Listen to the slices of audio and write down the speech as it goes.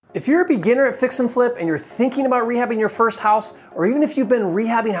If you're a beginner at fix and flip and you're thinking about rehabbing your first house, or even if you've been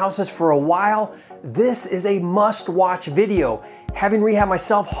rehabbing houses for a while, this is a must-watch video. Having rehabbed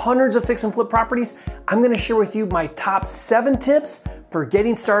myself hundreds of fix and flip properties, I'm gonna share with you my top 7 tips for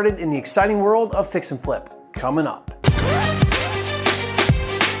getting started in the exciting world of fix and flip. Coming up.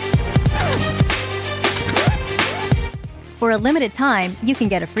 For a limited time, you can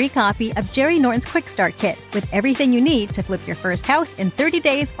get a free copy of Jerry Norton's Quick Start Kit with everything you need to flip your first house in 30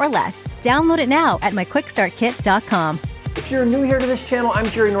 days or less. Download it now at myquickstartkit.com. If you're new here to this channel, I'm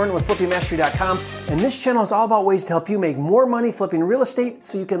Jerry Norton with FlippingMastery.com, and this channel is all about ways to help you make more money flipping real estate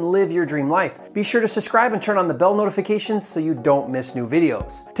so you can live your dream life. Be sure to subscribe and turn on the bell notifications so you don't miss new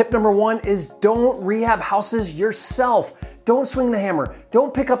videos. Tip number 1 is don't rehab houses yourself. Don't swing the hammer.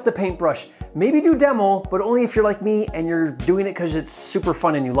 Don't pick up the paintbrush. Maybe do demo, but only if you're like me and you're doing it because it's super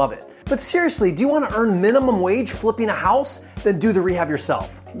fun and you love it. But seriously, do you want to earn minimum wage flipping a house? Then do the rehab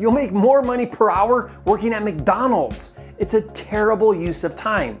yourself. You'll make more money per hour working at McDonald's. It's a terrible use of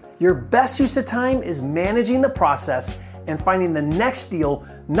time. Your best use of time is managing the process and finding the next deal,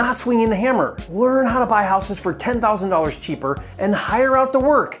 not swinging the hammer. Learn how to buy houses for $10,000 cheaper and hire out the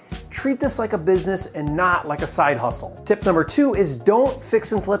work. Treat this like a business and not like a side hustle. Tip number 2 is don't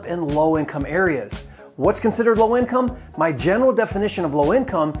fix and flip in low-income areas. What's considered low income? My general definition of low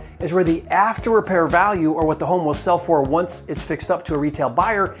income is where the after repair value, or what the home will sell for once it's fixed up to a retail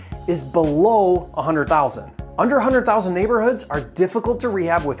buyer, is below $100,000. Under $100,000 neighborhoods are difficult to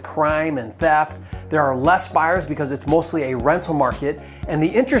rehab with crime and theft. There are less buyers because it's mostly a rental market, and the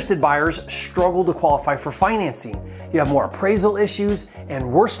interested buyers struggle to qualify for financing. You have more appraisal issues,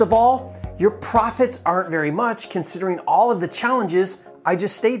 and worst of all, your profits aren't very much considering all of the challenges I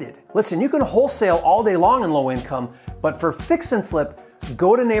just stated. Listen, you can wholesale all day long in low income, but for fix and flip,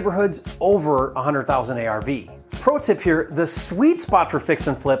 go to neighborhoods over 100,000 ARV. Pro tip here, the sweet spot for fix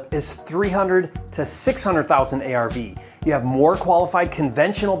and flip is 300 to 600,000 ARV. You have more qualified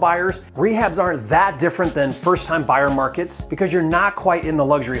conventional buyers. Rehabs aren't that different than first-time buyer markets because you're not quite in the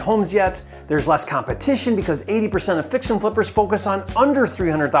luxury homes yet. There's less competition because 80% of fix and flippers focus on under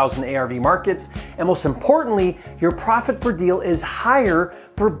 300,000 ARV markets. And most importantly, your profit per deal is higher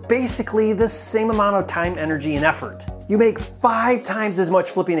for basically the same amount of time, energy, and effort. You make 5 times as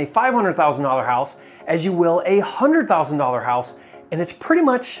much flipping a $500,000 house as you will a $100,000 house, and it's pretty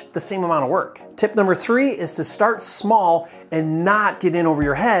much the same amount of work. Tip number 3 is to start small and not get in over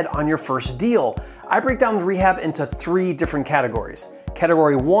your head on your first deal. I break down the rehab into 3 different categories.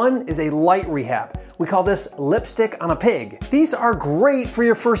 Category 1 is a light rehab. We call this lipstick on a pig. These are great for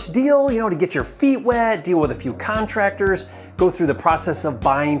your first deal, to get your feet wet, deal with a few contractors, go through the process of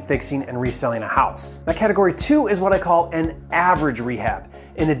buying, fixing, and reselling a house. Now, category 2 is what I call an average rehab.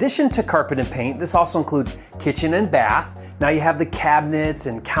 In addition to carpet and paint, this also includes kitchen and bath. Now you have the cabinets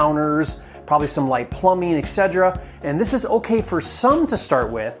and counters, probably some light plumbing, etc. And this is okay for some to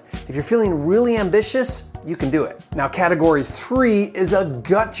start with. If you're feeling really ambitious, you can do it. Now, category 3 is a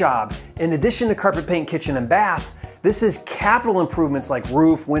gut job. In addition to carpet, paint, kitchen, and baths, this is capital improvements like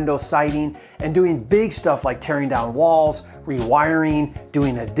roof, window, siding, and doing big stuff like tearing down walls, rewiring,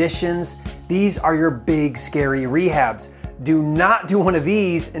 doing additions. These are your big, scary rehabs. Do not do one of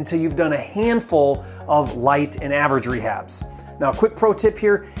these until you've done a handful of light and average rehabs. Now, a quick pro tip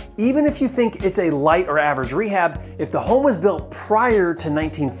here, even if you think it's a light or average rehab, if the home was built prior to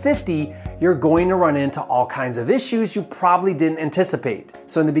 1950, you're going to run into all kinds of issues you probably didn't anticipate.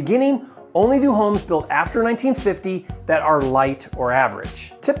 So in the beginning, only do homes built after 1950 that are light or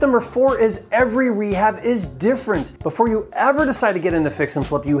average. Tip number 4 is every rehab is different. Before you ever decide to get into fix and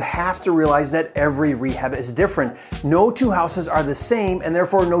flip, you have to realize that every rehab is different. No 2 houses are the same, and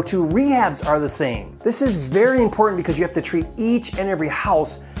therefore no 2 rehabs are the same. This is very important because you have to treat each and every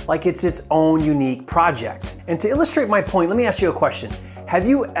house like it's its own unique project. And to illustrate my point, let me ask you a question. Have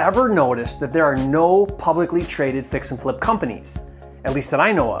you ever noticed that there are no publicly traded fix and flip companies? At least that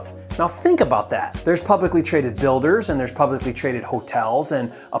I know of. Now think about that. There's publicly traded builders and there's publicly traded hotels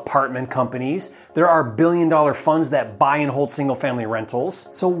and apartment companies. There are billion-dollar funds that buy and hold single-family rentals.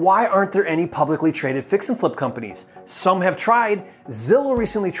 So why aren't there any publicly traded fix and flip companies? Some have tried. Zillow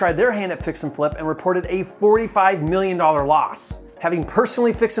recently tried their hand at fix and flip and reported a $45 million loss. Having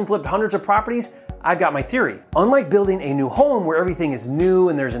personally fixed and flipped hundreds of properties, I've got my theory. Unlike building a new home where everything is new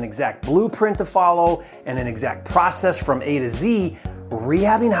and there's an exact blueprint to follow and an exact process from A to Z,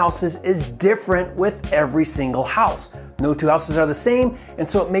 rehabbing houses is different with every single house. No two houses are the same, and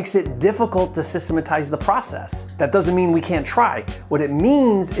so it makes it difficult to systematize the process. That doesn't mean we can't try. What it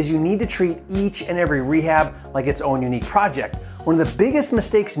means is you need to treat each and every rehab like its own unique project. One of the biggest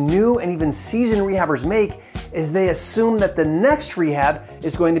mistakes new and even seasoned rehabbers make is they assume that the next rehab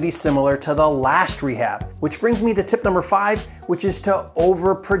is going to be similar to the last rehab. Which brings me to tip number 5, which is to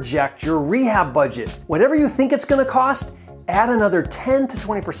over-project your rehab budget. Whatever you think it's gonna cost, add another 10 to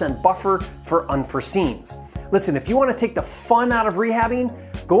 20% buffer for unforeseens. Listen, if you want to take the fun out of rehabbing,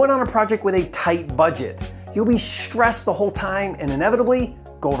 go in on a project with a tight budget. You'll be stressed the whole time and inevitably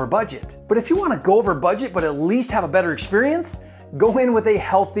go over budget. But if you want to go over budget but at least have a better experience, go in with a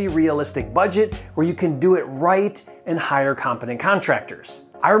healthy, realistic budget where you can do it right and hire competent contractors.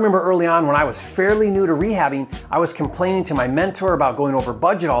 I remember early on when I was fairly new to rehabbing, I was complaining to my mentor about going over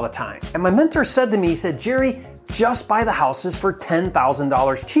budget all the time. And my mentor said to me, he said, "Jerry, just buy the houses for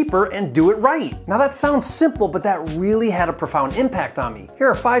 $10,000 cheaper and do it right." Now that sounds simple, but that really had a profound impact on me. Here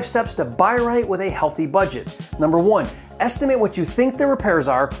are 5 steps to buy right with a healthy budget. Number 1, estimate what you think the repairs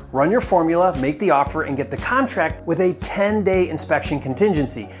are, run your formula, make the offer, and get the contract with a 10-day inspection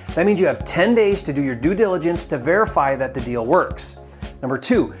contingency. That means you have 10 days to do your due diligence to verify that the deal works. Number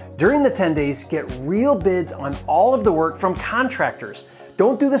 2, during the 10 days, get real bids on all of the work from contractors.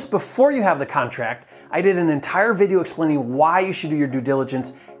 Don't do this before you have the contract. I did an entire video explaining why you should do your due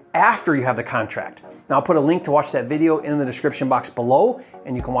diligence after you have the contract. Now I'll put a link to watch that video in the description box below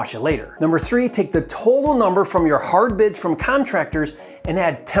and you can watch it later. Number 3, take the total number from your hard bids from contractors and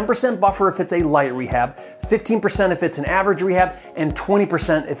add 10% buffer if it's a light rehab, 15% if it's an average rehab, and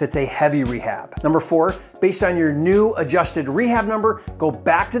 20% if it's a heavy rehab. Number 4, based on your new adjusted rehab number, go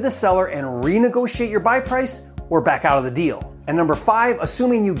back to the seller and renegotiate your buy price or back out of the deal. And number 5,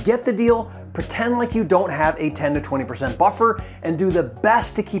 assuming you get the deal, pretend like you don't have a 10 to 20% buffer and do the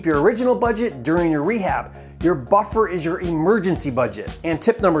best to keep your original budget during your rehab. Your buffer is your emergency budget. And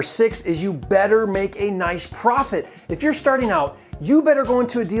tip number 6 is you better make a nice profit. If you're starting out, you better go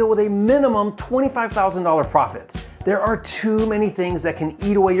into a deal with a minimum $25,000 profit. There are too many things that can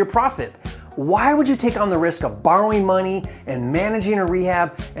eat away your profit. Why would you take on the risk of borrowing money and managing a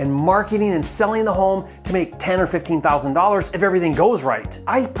rehab and marketing and selling the home to make $10,000 or $15,000 if everything goes right?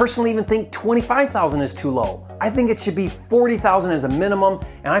 I personally even think $25,000 is too low. I think it should be $40,000 as a minimum,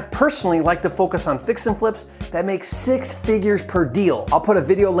 and I personally like to focus on fix and flips that make 6 figures per deal. I'll put a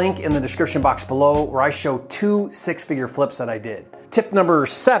video link in the description box below where I show 2 6-figure flips that I did. Tip number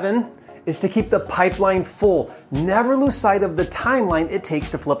 7 is to keep the pipeline full. Never lose sight of the timeline it takes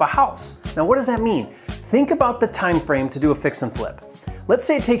to flip a house. Now, what does that mean? Think about the time frame to do a fix and flip. Let's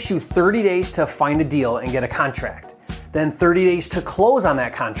say it takes you 30 days to find a deal and get a contract, then 30 days to close on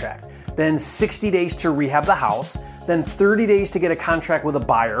that contract, then 60 days to rehab the house, then 30 days to get a contract with a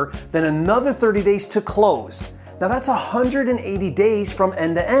buyer, then another 30 days to close. Now that's 180 days from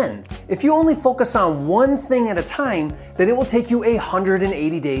end to end. If you only focus on one thing at a time, then it will take you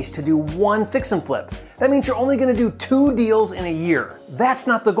 180 days to do one fix and flip. That means you're only gonna do 2 deals in a year. That's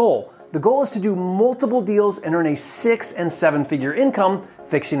not the goal. The goal is to do multiple deals and earn a 6- and 7-figure income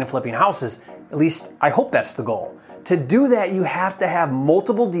fixing and flipping houses. At least I hope that's the goal. To do that, you have to have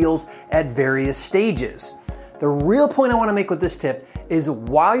multiple deals at various stages. The real point I want to make with this tip is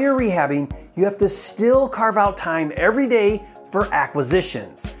while you're rehabbing, you have to still carve out time every day for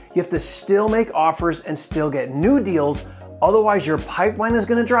acquisitions. You have to still make offers and still get new deals. Otherwise, your pipeline is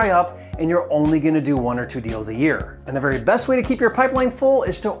going to dry up and you're only going to do 1 or 2 deals a year. And the very best way to keep your pipeline full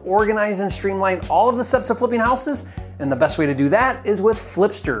is to organize and streamline all of the steps of flipping houses. And the best way to do that is with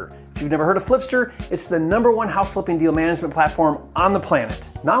Flipster. If you've never heard of Flipster, it's the #1 house flipping deal management platform on the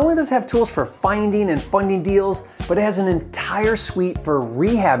planet. Not only does it have tools for finding and funding deals, but it has an entire suite for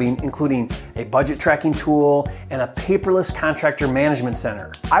rehabbing, including a budget tracking tool and a paperless contractor management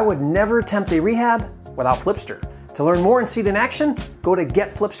center. I would never attempt a rehab without Flipster. To learn more and see it in action, go to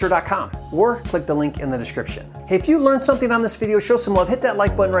getflipster.com or click the link in the description. Hey, if you learned something on this video, show some love, hit that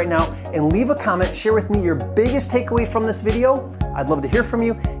like button right now and leave a comment. Share with me your biggest takeaway from this video. I'd love to hear from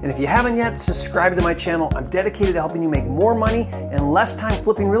you. And if you haven't yet, subscribe to my channel. I'm dedicated to helping you make more money and less time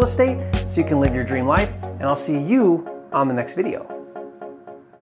flipping real estate so you can live your dream life. And I'll see you on the next video.